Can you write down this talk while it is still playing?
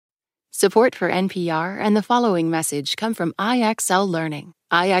Support for NPR and the following message come from IXL Learning.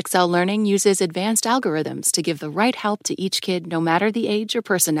 IXL Learning uses advanced algorithms to give the right help to each kid no matter the age or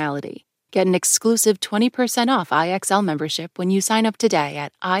personality. Get an exclusive 20% off IXL membership when you sign up today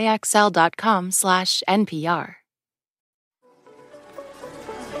at IXL.com/NPR.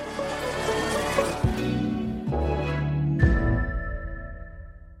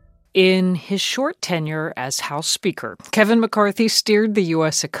 In his short tenure as House Speaker, Kevin McCarthy steered the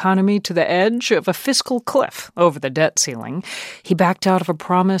U.S. economy to the edge of a fiscal cliff over the debt ceiling. He backed out of a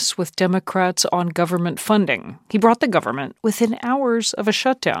promise with Democrats on government funding. He brought the government within hours of a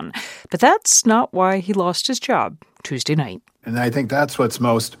shutdown. But that's not why he lost his job Tuesday night. And I think that's what's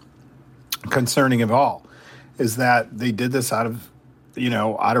most concerning of all, is that they did this out of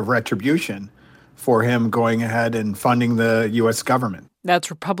retribution for him going ahead and funding the U.S. government.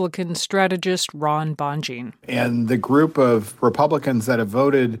 That's Republican strategist Ron Bonjean. And the group of Republicans that have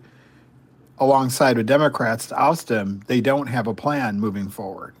voted alongside with Democrats to oust him, they don't have a plan moving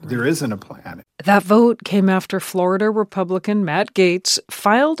forward. There isn't a plan. That vote came after Florida Republican Matt Gaetz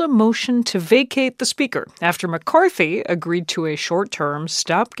filed a motion to vacate the Speaker after McCarthy agreed to a short-term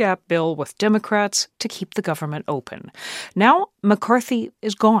stopgap bill with Democrats to keep the government open. Now, McCarthy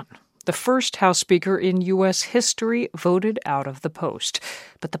is gone. The first House Speaker in U.S. history voted out of the post.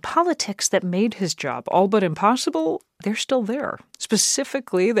 But the politics that made his job all but impossible, they're still there.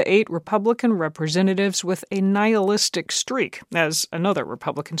 Specifically, the 8 Republican representatives with a nihilistic streak, as another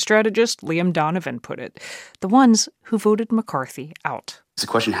Republican strategist, Liam Donovan, put it. The ones who voted McCarthy out. It's a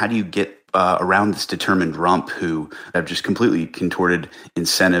question, how do you get around this determined rump who have just completely contorted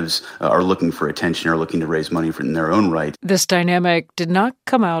incentives, are looking for attention, are looking to raise money in their own right? This dynamic did not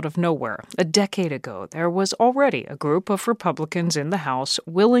come out of nowhere. A decade ago, there was already a group of Republicans in the House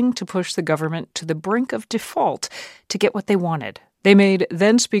willing to push the government to the brink of default to get what they wanted. They made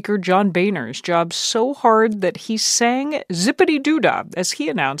then-Speaker John Boehner's job so hard that he sang Zippity-Doo-Dah as he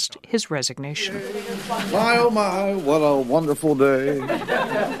announced his resignation. My, oh my, what a wonderful day.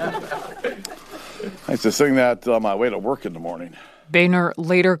 I used to sing that on my way to work in the morning. Boehner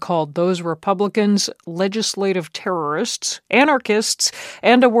later called those Republicans legislative terrorists, anarchists,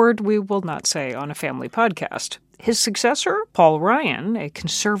 and a word we will not say on a family podcast. His successor, Paul Ryan, a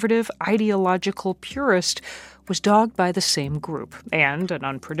conservative ideological purist, was dogged by the same group and an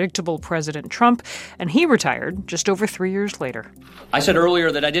unpredictable President Trump, and he retired just over 3 years later. I said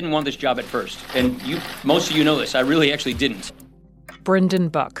earlier that I didn't want this job at first, and most of you know this. I really actually didn't. Brendan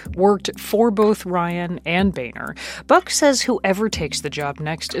Buck worked for both Ryan and Boehner. Buck says whoever takes the job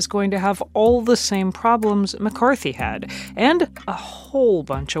next is going to have all the same problems McCarthy had, and a whole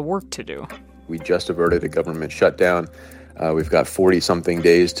bunch of work to do. We just averted a government shutdown. We've got 40-something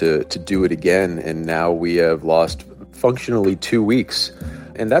days to do it again, and now we have lost functionally 2 weeks.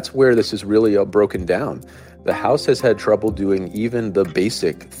 And that's where this is really broken down. The House has had trouble doing even the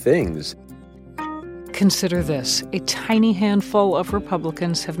basic things. Consider this. A tiny handful of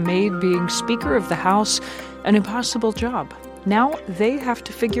Republicans have made being Speaker of the House an impossible job. Now they have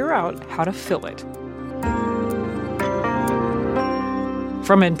to figure out how to fill it.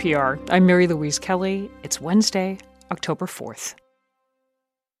 From NPR, I'm Mary Louise Kelly. It's Wednesday, October 4th.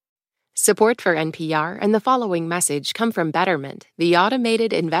 Support for NPR and the following message come from Betterment, the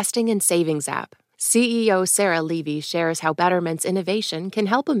automated investing and savings app. CEO Sarah Levy shares how Betterment's innovation can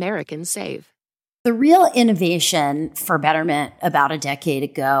help Americans save. The real innovation for Betterment about a decade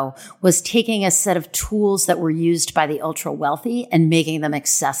ago was taking a set of tools that were used by the ultra-wealthy and making them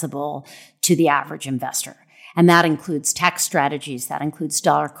accessible to the average investor. And that includes tax strategies, that includes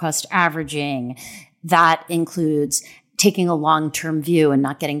dollar cost averaging, that includes taking a long-term view and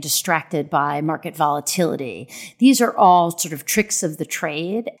not getting distracted by market volatility. These are all sort of tricks of the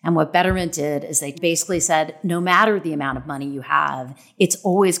trade. And what Betterment did is they basically said, no matter the amount of money you have, it's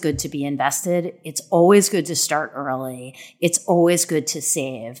always good to be invested. It's always good to start early. It's always good to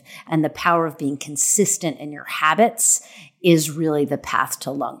save. And the power of being consistent in your habits is really the path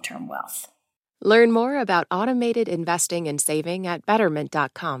to long-term wealth. Learn more about automated investing and saving at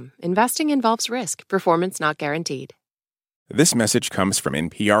Betterment.com. Investing involves risk. Performance not guaranteed. This message comes from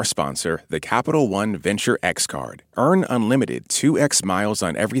NPR sponsor, the Capital One Venture X Card. Earn unlimited 2x miles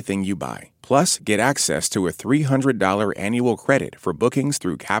on everything you buy. Plus, get access to a $300 annual credit for bookings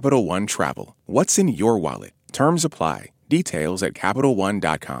through Capital One Travel. What's in your wallet? Terms apply. Details at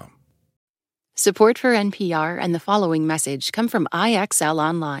CapitalOne.com. Support for NPR and the following message come from IXL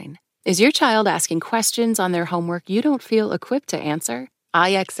Online. Is your child asking questions on their homework you don't feel equipped to answer?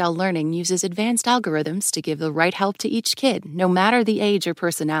 IXL Learning uses advanced algorithms to give the right help to each kid, no matter the age or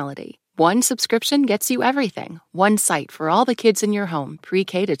personality. One subscription gets you everything. One site for all the kids in your home,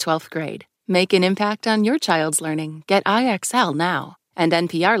 pre-K to 12th grade. Make an impact on your child's learning. Get IXL now. And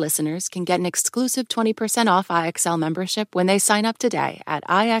NPR listeners can get an exclusive 20% off IXL membership when they sign up today at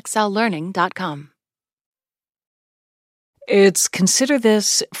IXLlearning.com. It's Consider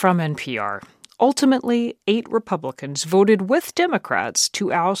This from NPR. Ultimately, 8 Republicans voted with Democrats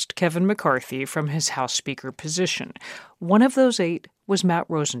to oust Kevin McCarthy from his House Speaker position. One of those 8 was Matt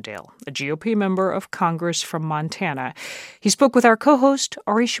Rosendale, a GOP member of Congress from Montana. He spoke with our co-host,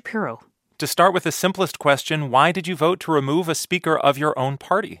 Ari Shapiro. To start with the simplest question, why did you vote to remove a speaker of your own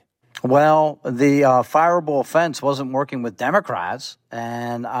party? Well, the fireable offense wasn't working with Democrats,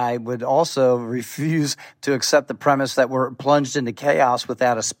 and I would also refuse to accept the premise that we're plunged into chaos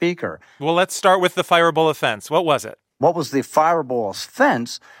without a speaker. Well, let's start with the fireable offense. What was it? What was the fireable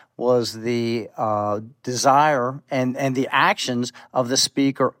offense was the desire and the actions of the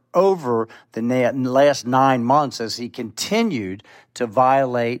speaker over the last 9 months as he continued to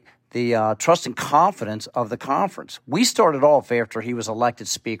violate the trust and confidence of the conference. We started off after he was elected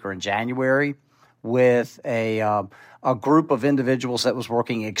speaker in January with a group of individuals that was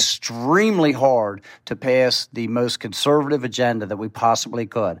working extremely hard to pass the most conservative agenda that we possibly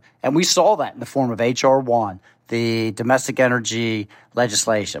could. And we saw that in the form of H.R. 1, the domestic energy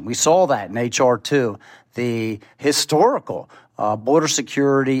legislation. We saw that in H.R. 2, the historical border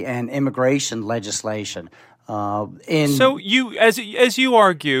security and immigration legislation. So you, as you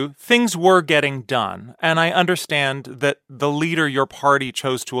argue, things were getting done, and I understand that the leader your party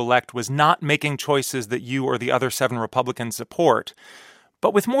chose to elect was not making choices that you or the other 7 Republicans support.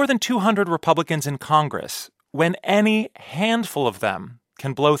 But with more than 200 Republicans in Congress, when any handful of them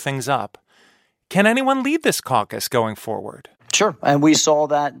can blow things up, can anyone lead this caucus going forward? Sure, and we saw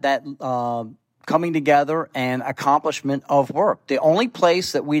that coming together and accomplishment of work. The only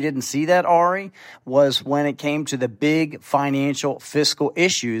place that we didn't see that, Ari, was when it came to the big financial fiscal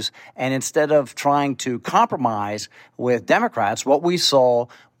issues. And instead of trying to compromise with Democrats, what we saw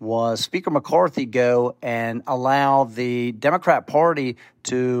was Speaker McCarthy go and allow the Democrat Party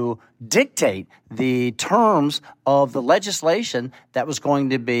to dictate the terms of the legislation that was going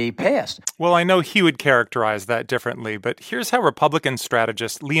to be passed. Well, I know he would characterize that differently, but here's how Republican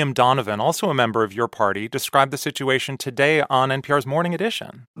strategist Liam Donovan, also a member of your party, described the situation today on NPR's Morning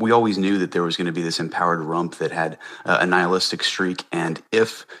Edition. We always knew that there was going to be this empowered rump that had a nihilistic streak, and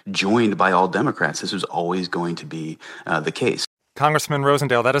if joined by all Democrats, this was always going to be the case. Congressman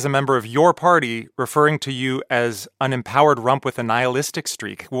Rosendale, that is a member of your party referring to you as an empowered rump with a nihilistic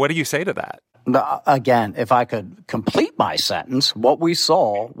streak. What do you say to that? Again, if I could complete my sentence, what we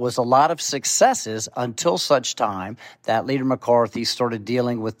saw was a lot of successes until such time that Leader McCarthy started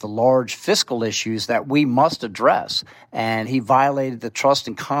dealing with the large fiscal issues that we must address. And he violated the trust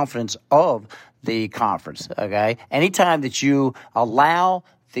and confidence of the conference. Okay. Anytime that you allow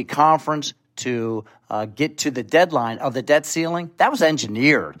the conference to get to the deadline of the debt ceiling, that was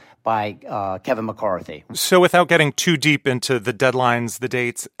engineered by Kevin McCarthy. So without getting too deep into the deadlines, the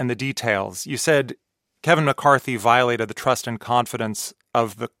dates, and the details, you said Kevin McCarthy violated the trust and confidence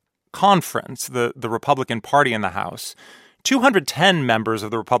of the conference, the Republican Party in the House. 210 members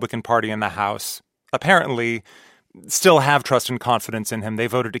of the Republican Party in the House apparently still have trust and confidence in him. They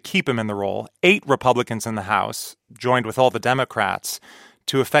voted to keep him in the role. 8 Republicans in the House joined with all the Democrats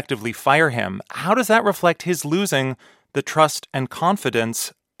to effectively fire him. How does that reflect his losing the trust and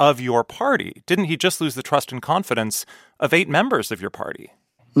confidence of your party? Didn't he just lose the trust and confidence of 8 members of your party?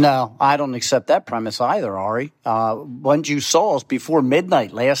 No, I don't accept that premise either, Ari. What you saw us before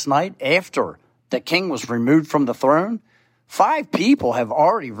midnight last night, after the king was removed from the throne, 5 people have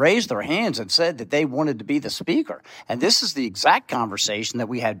already raised their hands and said that they wanted to be the speaker. And this is the exact conversation that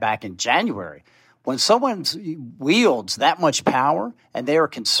we had back in January. When someone wields that much power and they are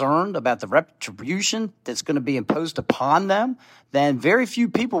concerned about the retribution that's going to be imposed upon them, then very few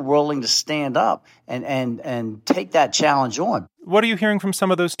people are willing to stand up and take that challenge on. What are you hearing from some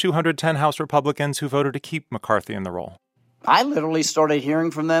of those 210 House Republicans who voted to keep McCarthy in the role? I literally started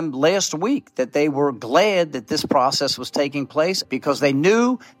hearing from them last week that they were glad that this process was taking place because they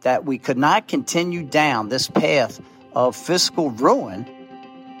knew that we could not continue down this path of fiscal ruin.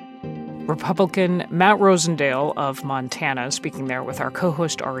 Republican Matt Rosendale of Montana speaking there with our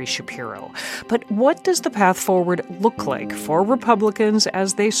co-host Ari Shapiro. But what does the path forward look like for Republicans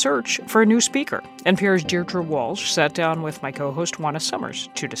as they search for a new speaker? NPR's Deirdre Walsh sat down with my co-host Juana Summers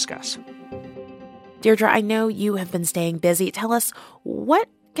to discuss. Deirdre, I know you have been staying busy. Tell us what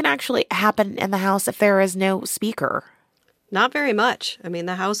can actually happen in the House if there is no speaker. Not very much. I mean,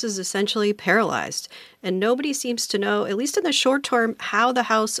 the House is essentially paralyzed, and nobody seems to know, at least in the short term, how the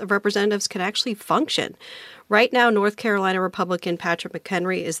House of Representatives can actually function. Right now, North Carolina Republican Patrick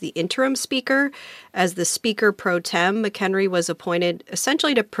McHenry is the interim speaker. As the speaker pro tem, McHenry was appointed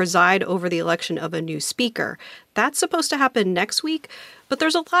essentially to preside over the election of a new speaker. That's supposed to happen next week, but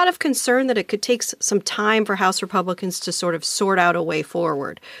there's a lot of concern that it could take some time for House Republicans to sort of sort out a way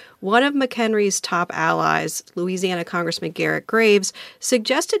forward. One of McHenry's top allies, Louisiana Congressman Garrett Graves,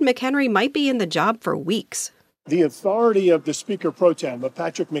 suggested McHenry might be in the job for weeks. The authority of the Speaker pro tem, of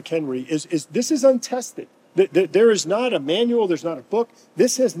Patrick McHenry, this is untested. There is not a manual, there's not a book.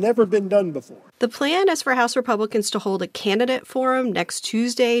 This has never been done before. The plan is for House Republicans to hold a candidate forum next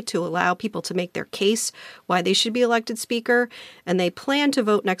Tuesday to allow people to make their case why they should be elected Speaker, and they plan to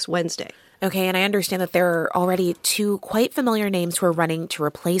vote next Wednesday. Okay, and I understand that there are already two quite familiar names who are running to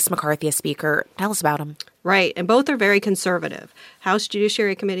replace McCarthy as Speaker. Tell us about them. Right, and both are very conservative. House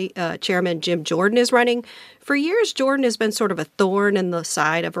Judiciary Committee Chairman Jim Jordan is running. For years, Jordan has been sort of a thorn in the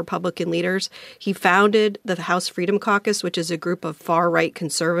side of Republican leaders. He founded the House Freedom Caucus, which is a group of far-right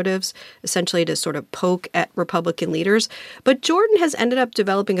conservatives, essentially to sort of poke at Republican leaders. But Jordan has ended up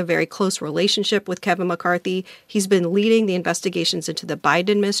developing a very close relationship with Kevin McCarthy. He's been leading the investigations into the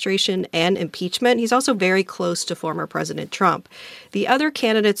Biden administration and impeachment. He's also very close to former President Trump. The other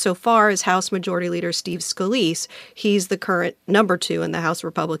candidate so far is House Majority Leader Steve Scalise. He's the current number 2 in the House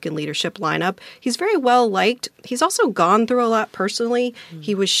Republican leadership lineup. He's very well liked. He's also gone through a lot personally.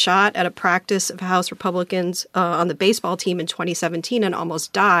 He was shot at a practice of House Republicans on the baseball team in 2017 and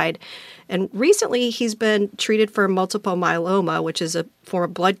almost died. And recently, he's been treated for multiple myeloma, which is a form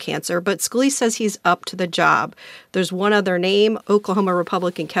of blood cancer. But Scalise says he's up to the job. There's one other name, Oklahoma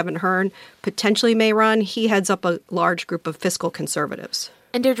Republican Kevin Hern, potentially may run. He heads up a large group of fiscal conservatives.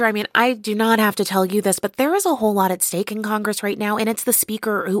 And Deirdre, I mean, I do not have to tell you this, but there is a whole lot at stake in Congress right now, and it's the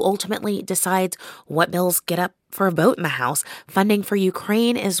Speaker who ultimately decides what bills get up for a vote in the House. Funding for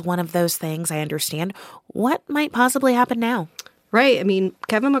Ukraine is one of those things, I understand. What might possibly happen now? Right. I mean,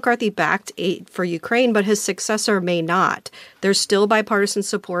 Kevin McCarthy backed aid for Ukraine, but his successor may not. There's still bipartisan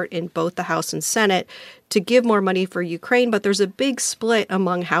support in both the House and Senate to give more money for Ukraine, but there's a big split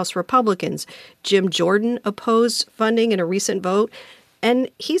among House Republicans. Jim Jordan opposed funding in a recent vote,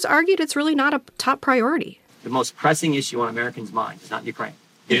 and he's argued it's really not a top priority. The most pressing issue on Americans' minds is not Ukraine.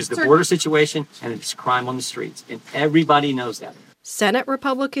 It is the border situation, and it's crime on the streets, and everybody knows that. Senate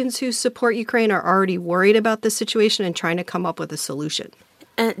Republicans who support Ukraine are already worried about this situation and trying to come up with a solution.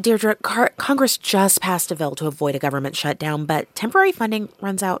 Deirdre, Congress just passed a bill to avoid a government shutdown, but temporary funding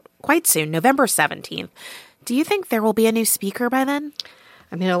runs out quite soon, November 17th. Do you think there will be a new speaker by then?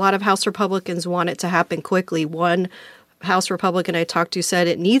 I mean, a lot of House Republicans want it to happen quickly. One House Republican I talked to said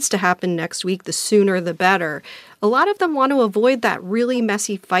it needs to happen next week, the sooner the better. A lot of them want to avoid that really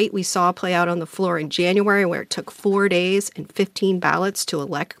messy fight we saw play out on the floor in January, where it took 4 days and 15 ballots to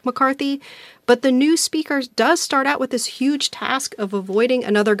elect McCarthy. But the new speaker does start out with this huge task of avoiding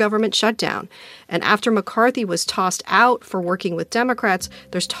another government shutdown. And after McCarthy was tossed out for working with Democrats,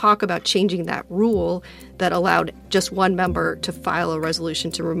 there's talk about changing that rule that allowed just one member to file a resolution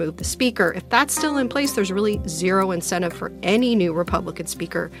to remove the speaker. If that's still in place, there's really zero incentive for any new Republican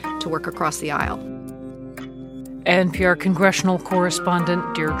speaker to work across the aisle. NPR congressional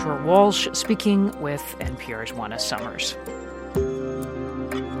correspondent Deirdre Walsh speaking with NPR's Juana Summers.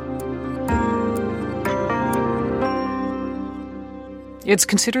 It's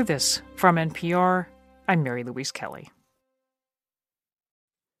Consider This from NPR. I'm Mary Louise Kelly.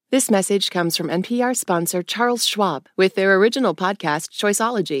 This message comes from NPR sponsor Charles Schwab with their original podcast,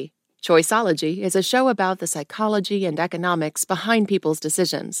 Choiceology. Choiceology is a show about the psychology and economics behind people's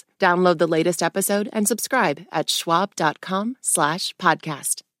decisions. Download the latest episode and subscribe at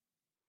schwab.com/podcast.